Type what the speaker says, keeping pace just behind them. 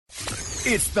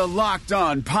It's the Locked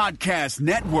On Podcast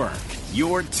Network,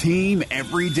 your team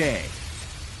every day.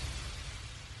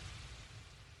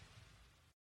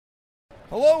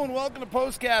 Hello and welcome to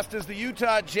POSTCAST as the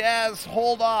Utah Jazz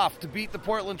hold off to beat the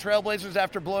Portland Trailblazers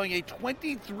after blowing a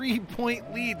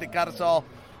 23-point lead that got us all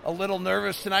a little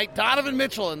nervous tonight. Donovan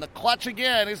Mitchell in the clutch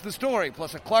again is the story,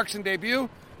 plus a Clarkson debut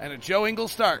and a Joe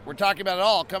Ingles start. We're talking about it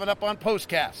all coming up on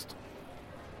POSTCAST.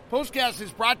 POSTCAST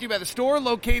is brought to you by the store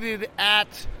located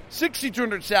at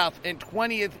 6200 South and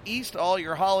 20th East. All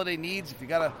your holiday needs. If you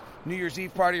got a New Year's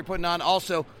Eve party you're putting on,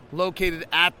 also located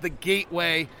at the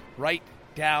Gateway right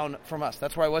down from us.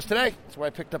 That's where I was today. That's where I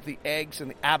picked up the eggs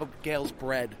and the Abigail's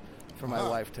bread for my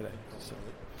wife today. So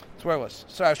that's where I was.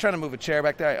 Sorry, I was trying to move a chair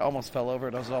back there. I almost fell over.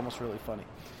 It was almost really funny.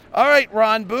 All right,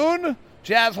 Ron Boone.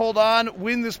 Jazz hold on,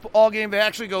 win this all game. They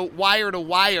actually go wire to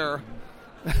wire.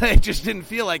 It just didn't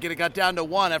feel like it. It got down to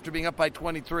 1 after being up by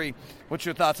 23. What's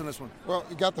your thoughts on this one? Well,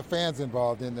 you got the fans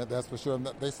involved in that, that's for sure.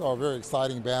 They saw a very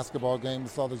exciting basketball game. They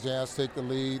saw the Jazz take the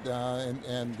lead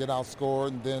and get outscored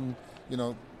and then,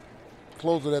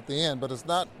 close it at the end. But it's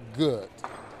not good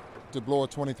to blow a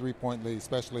 23-point lead,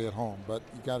 especially at home. But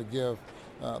you got to give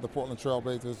the Portland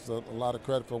Trailblazers a lot of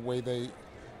credit for the way they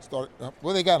started.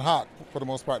 They got hot for the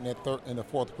most part in the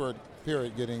fourth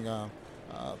period, getting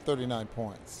 39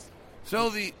 points.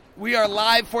 So we are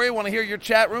live for you. Want to hear your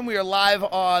chat room? We are live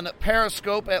on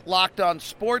Periscope at Locked On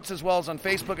Sports, as well as on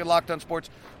Facebook at Locked On Sports.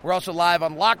 We're also live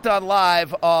on Locked On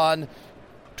Live on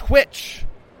Twitch,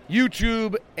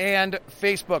 YouTube, and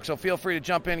Facebook. So feel free to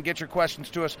jump in and get your questions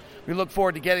to us. We look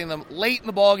forward to getting them late in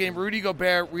the ballgame. Rudy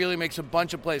Gobert really makes a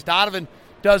bunch of plays. Donovan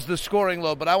does the scoring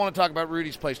load, but I want to talk about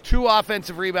Rudy's plays. 2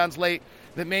 offensive rebounds late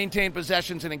that maintain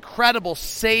possessions, an incredible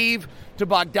save to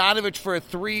Bogdanovich for a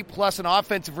 3, plus an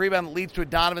offensive rebound that leads to a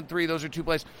Donovan 3. Those are 2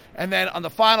 plays. And then on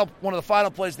one of the final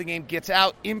plays of the game, gets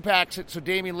out, impacts it, so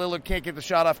Damian Lillard can't get the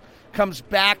shot off, comes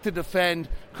back to defend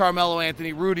Carmelo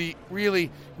Anthony. Rudy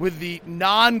really with the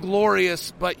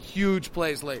non-glorious but huge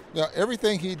plays late. Yeah,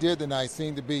 everything he did tonight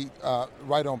seemed to be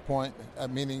right on point,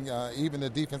 meaning even the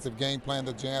defensive game plan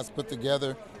the Jazz put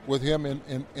together with him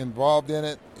involved in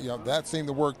it, that seemed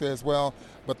to work there as well.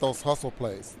 But those hustle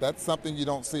plays, that's something you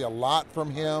don't see a lot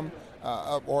from him,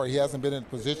 or he hasn't been in a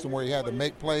position where he had to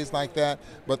make plays like that.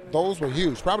 But those were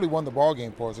huge. Probably won the ball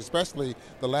game for us, especially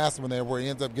the last one there where he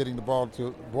ends up getting the ball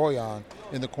to Boyan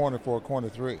in the corner for a corner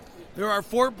 3. There are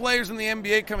 4 players in the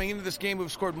NBA coming into this game who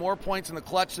have scored more points in the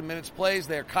clutch than minutes plays.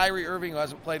 They are Kyrie Irving, who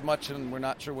hasn't played much, and we're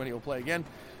not sure when he will play again.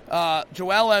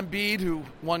 Joel Embiid, who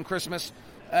won Christmas.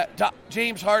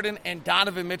 James Harden and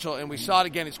Donovan Mitchell, and we saw it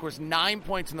again. He scores 9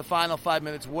 points in the final 5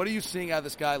 minutes. What are you seeing out of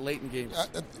this guy late in games?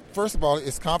 First of all,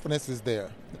 his confidence is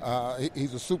there.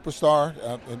 He's a superstar,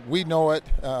 and we know it.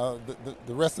 The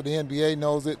rest of the NBA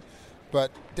knows it.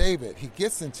 But David, he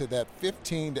gets into that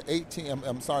 15 to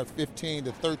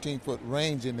 13-foot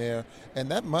range in there,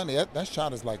 and that money, that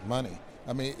shot is like money.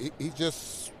 I mean, he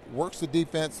just works the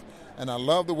defense. And I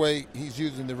love the way he's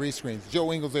using the rescreens.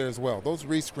 Joe Ingles there as well. Those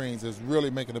rescreens is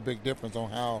really making a big difference on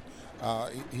how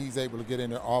he's able to get in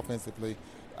there offensively.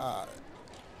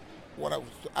 What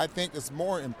I think is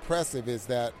more impressive is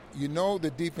that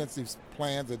the defensive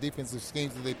plans, the defensive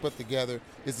schemes that they put together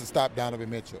is to stop Donovan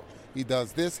Mitchell. He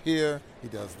does this here, he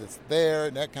does this there,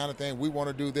 and that kind of thing. We want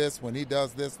to do this when he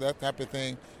does this, that type of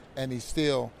thing, and he's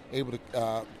still able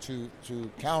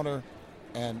to counter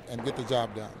and get the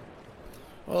job done.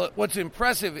 Well, what's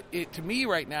impressive to me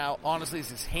right now, honestly, is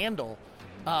his handle.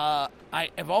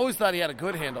 I've always thought he had a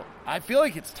good handle. I feel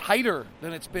like it's tighter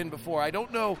than it's been before. I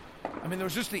don't know. I mean, there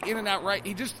was just the in and out right.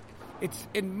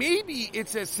 And maybe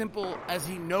it's as simple as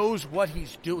he knows what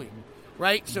he's doing,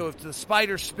 right? So if the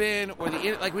spider spin or we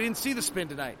didn't see the spin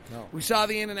tonight. No. We saw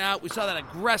the in and out. We saw that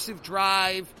aggressive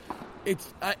drive.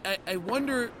 I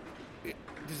wonder,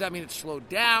 does that mean it's slowed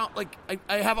down?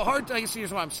 I have a hard time. I guess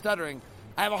here's why I'm stuttering.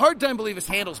 I have a hard time believing his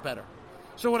handle's better.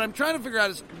 So what I'm trying to figure out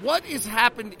is what has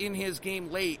happened in his game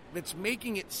late that's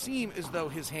making it seem as though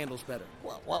his handle's better.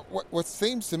 Well, what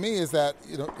seems to me is that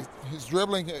he's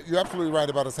dribbling. You're absolutely right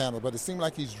about his handle, but it seemed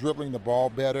like he's dribbling the ball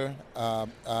better.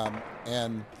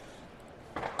 And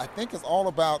I think it's all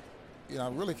about. I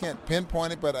really can't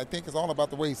pinpoint it, but I think it's all about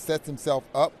the way he sets himself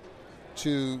up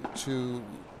to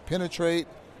penetrate.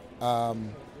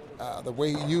 The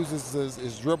way he uses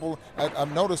his dribble.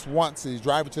 I've noticed once he's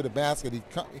driving to the basket,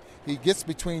 he gets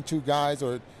between 2 guys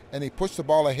and he pushes the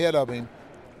ball ahead of him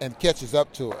and catches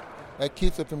up to it. That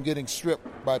keeps it from getting stripped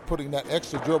by putting that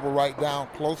extra dribble right down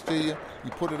close to you.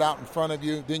 You put it out in front of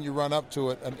you, then you run up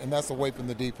to it, and that's away from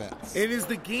the defense. And is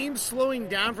the game slowing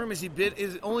down for him?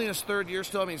 Is only in his 3rd year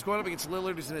still? I mean, he's going up against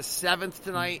Lillard, who's in his 7th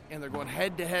tonight, and they're going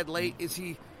head-to-head late. Is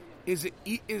he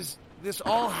Is this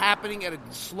all happening at a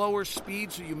slower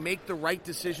speed so you make the right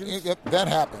decisions? That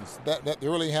happens. That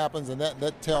really happens, and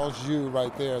that tells you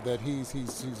right there that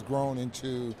he's grown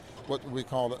into what we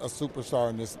call a superstar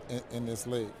in this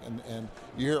league. And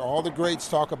you hear all the greats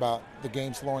talk about the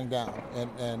game slowing down,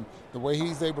 and the way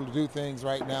he's able to do things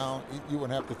right now, you would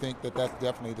have to think that that's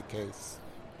definitely the case.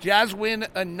 Jazz win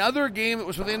another game that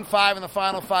was within 5 in the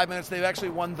final 5 minutes. They've actually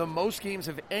won the most games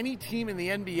of any team in the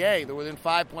NBA. They're within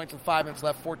 5 points with 5 minutes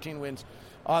left, 14 wins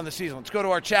on the season. Let's go to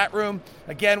our chat room.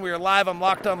 Again, we are live on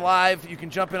Locked On Live. You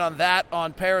can jump in on that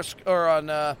on or on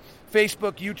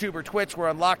Facebook, YouTube, or Twitch. We're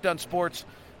on Locked On Sports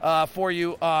for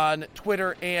you on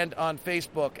Twitter and on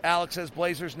Facebook. Alex says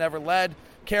Blazers never led.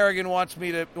 Kerrigan wants to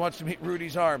meet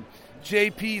Rudy's arm.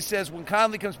 JP says when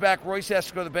Conley comes back, Royce has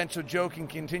to go to the bench so Joe can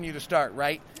continue to start,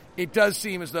 right? It does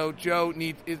seem as though Joe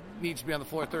needs to be on the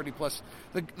floor 30-plus.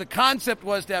 The concept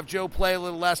was to have Joe play a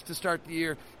little less to start the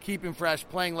year, keep him fresh.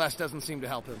 Playing less doesn't seem to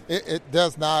help him. It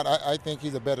does not. I think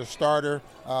he's a better starter,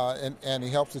 and he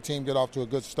helps the team get off to a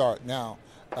good start. Now,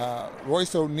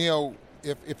 Royce O'Neal,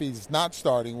 if he's not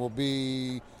starting, will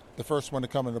be the first one to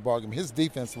come in the ballgame. His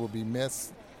defense will be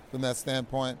missed from that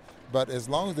standpoint. But as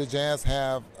long as the Jazz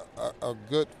have a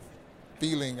good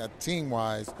feeling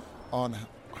team-wise on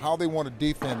how they want to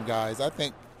defend guys, I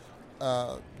think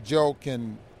Joe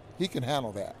can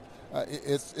handle that.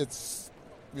 It's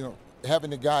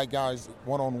having the guys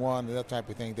one-on-one and that type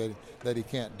of thing that he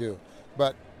can't do.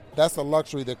 But that's a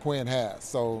luxury that Quinn has.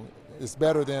 So it's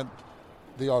better than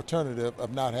the alternative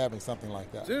of not having something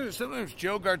like that. Sometimes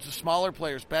Joe guards the smaller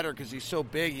players better because he's so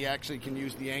big he actually can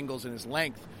use the angles in his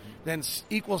length than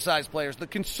equal-sized players. The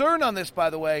concern on this, by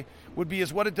the way, would be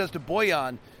is what it does to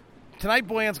Bojan. Tonight,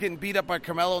 Bojan's getting beat up by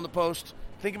Carmelo in the post.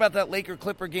 Think about that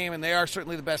Laker-Clipper game, and they are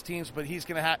certainly the best teams, but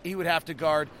he would have to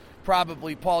guard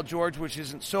probably Paul George, which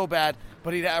isn't so bad,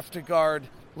 but he'd have to guard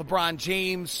LeBron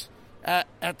James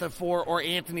at the 4 or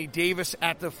Anthony Davis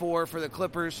at the 4 for the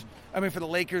for the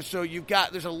Lakers. So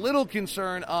there's a little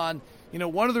concern on,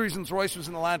 one of the reasons Royce was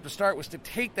in the lineup to start was to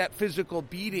take that physical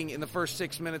beating in the first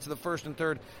 6 minutes of the first and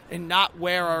third and not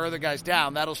wear our other guys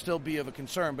down. That'll still be of a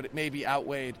concern, but it may be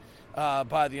outweighed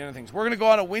by the other things. We're going to go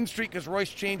on a win streak because Royce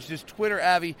changed his Twitter,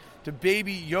 Avi, to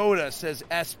Baby Yoda, says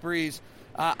S. Breeze.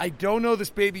 I don't know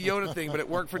this Baby Yoda thing, but it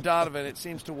worked for Donovan. It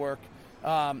seems to work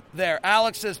there.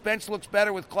 Alex says bench looks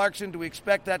better with Clarkson. Do we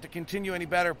expect that to continue any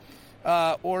better?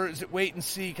 Or is it wait and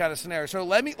see kind of scenario? So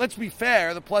let's be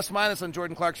fair. The plus-minus on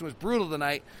Jordan Clarkson was brutal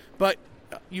tonight, but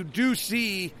you do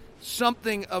see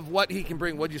something of what he can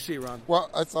bring. What do you see, Ron? Well,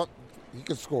 I thought he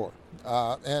could score.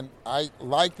 And I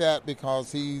like that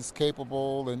because he's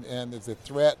capable and is a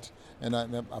threat. And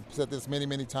I've said this many,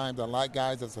 many times. I like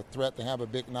guys that's a threat to have a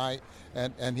big night,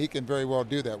 and he can very well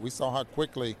do that. We saw how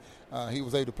quickly he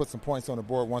was able to put some points on the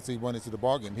board once he went into the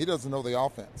ballgame. He doesn't know the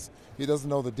offense. He doesn't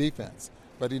know the defense.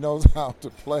 But he knows how to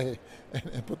play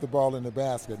and put the ball in the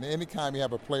basket. And any time you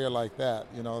have a player like that,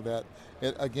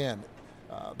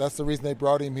 that's the reason they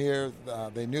brought him here.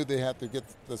 They knew they had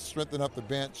to strengthen up the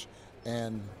bench,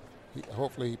 and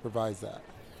hopefully he provides that.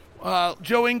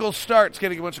 Joe Ingles starts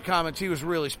getting a bunch of comments. He was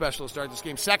really special to start this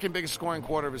game. Second biggest scoring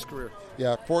quarter of his career.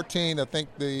 Yeah, 14. I think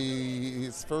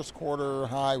his first quarter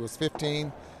high was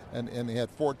 15. And he had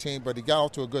 14, but he got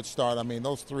off to a good start. I mean,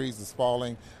 those threes is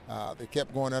falling. They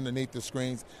kept going underneath the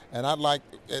screens. And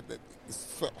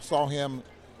saw him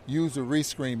use a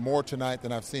rescreen more tonight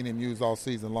than I've seen him use all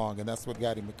season long, and that's what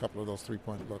got him a couple of those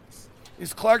three-point looks.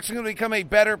 Is Clarkson going to become a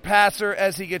better passer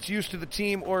as he gets used to the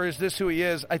team, or is this who he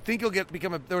is? I think he'll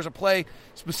there was a play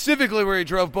specifically where he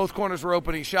drove, both corners were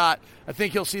open, he shot. I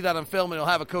think he'll see that on film, and he'll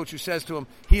have a coach who says to him,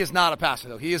 he is not a passer,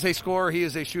 though. He is a scorer, he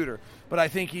is a shooter. But I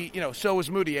think so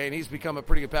is Moutier, and he's become a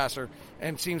pretty good passer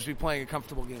and seems to be playing a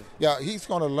comfortable game. Yeah, he's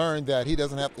going to learn that he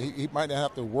might not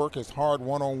have to work as hard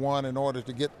one-on-one in order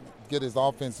to get his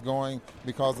offense going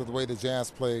because of the way the Jazz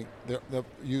play, they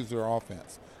use their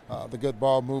offense. The good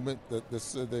ball movement,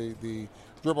 the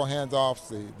dribble handoffs,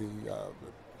 the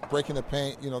breaking the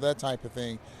paint, that type of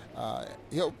thing.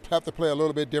 He'll have to play a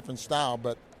little bit different style,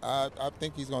 but I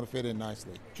think he's going to fit in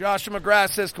nicely. Joshua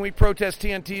McGrath says, can we protest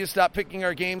TNT to stop picking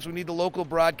our games? We need the local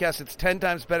broadcast. It's 10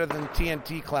 times better than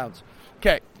TNT clowns.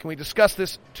 Okay, can we discuss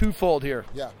this twofold here?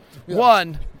 Yeah.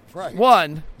 One,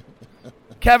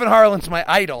 Kevin Harlan's my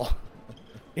idol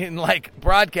in,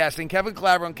 broadcasting. Kevin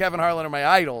Claver and Kevin Harlan are my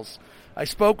idols. I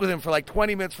spoke with him for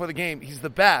 20 minutes before the game. He's the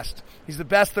best. He's the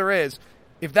best there is.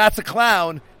 If that's a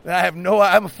clown, then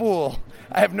I'm a fool.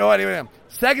 I have no idea what I am.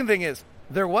 Second thing is,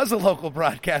 there was a local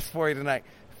broadcast for you tonight.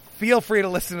 Feel free to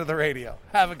listen to the radio.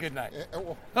 Have a good night.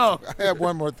 I have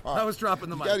one more thought. I was dropping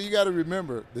the mic. You got to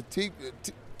remember, the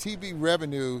TV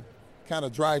revenue kind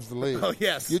of drives the league. Oh,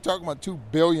 yes. You're talking about $2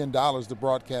 billion to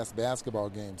broadcast basketball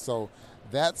games. So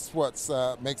that's what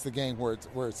makes the game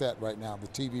where it's at right now, the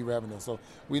TV revenue. So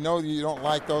we know you don't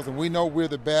like those, and we know we're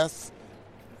the best.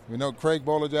 We know Craig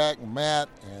Bolajak and Matt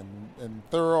and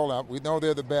Thurl. We know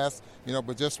they're the best,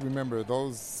 but just remember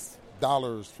those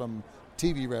dollars from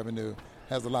TV revenue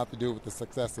has a lot to do with the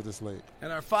success of this league.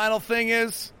 And our final thing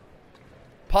is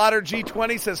Potter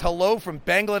G20 says hello from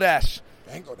Bangladesh.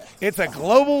 It's a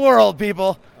global world,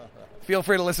 people. Feel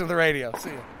free to listen to the radio. See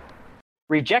you.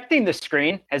 Rejecting the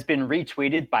Screen has been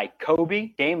retweeted by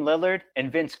Kobe, Dame Lillard, and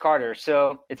Vince Carter.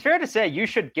 So it's fair to say you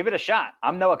should give it a shot.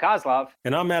 I'm Noah Kozlov.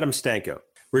 And I'm Adam Stanko.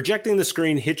 Rejecting the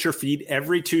Screen hits your feed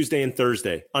every Tuesday and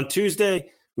Thursday. On Tuesday,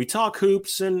 we talk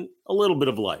hoops and a little bit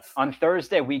of life. On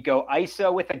Thursday, we go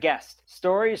ISO with a guest.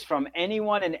 Stories from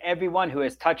anyone and everyone who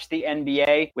has touched the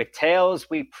NBA with tales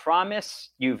we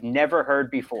promise you've never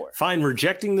heard before. Find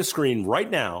Rejecting the Screen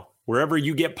right now, wherever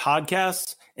you get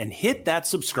podcasts, and hit that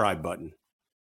subscribe button.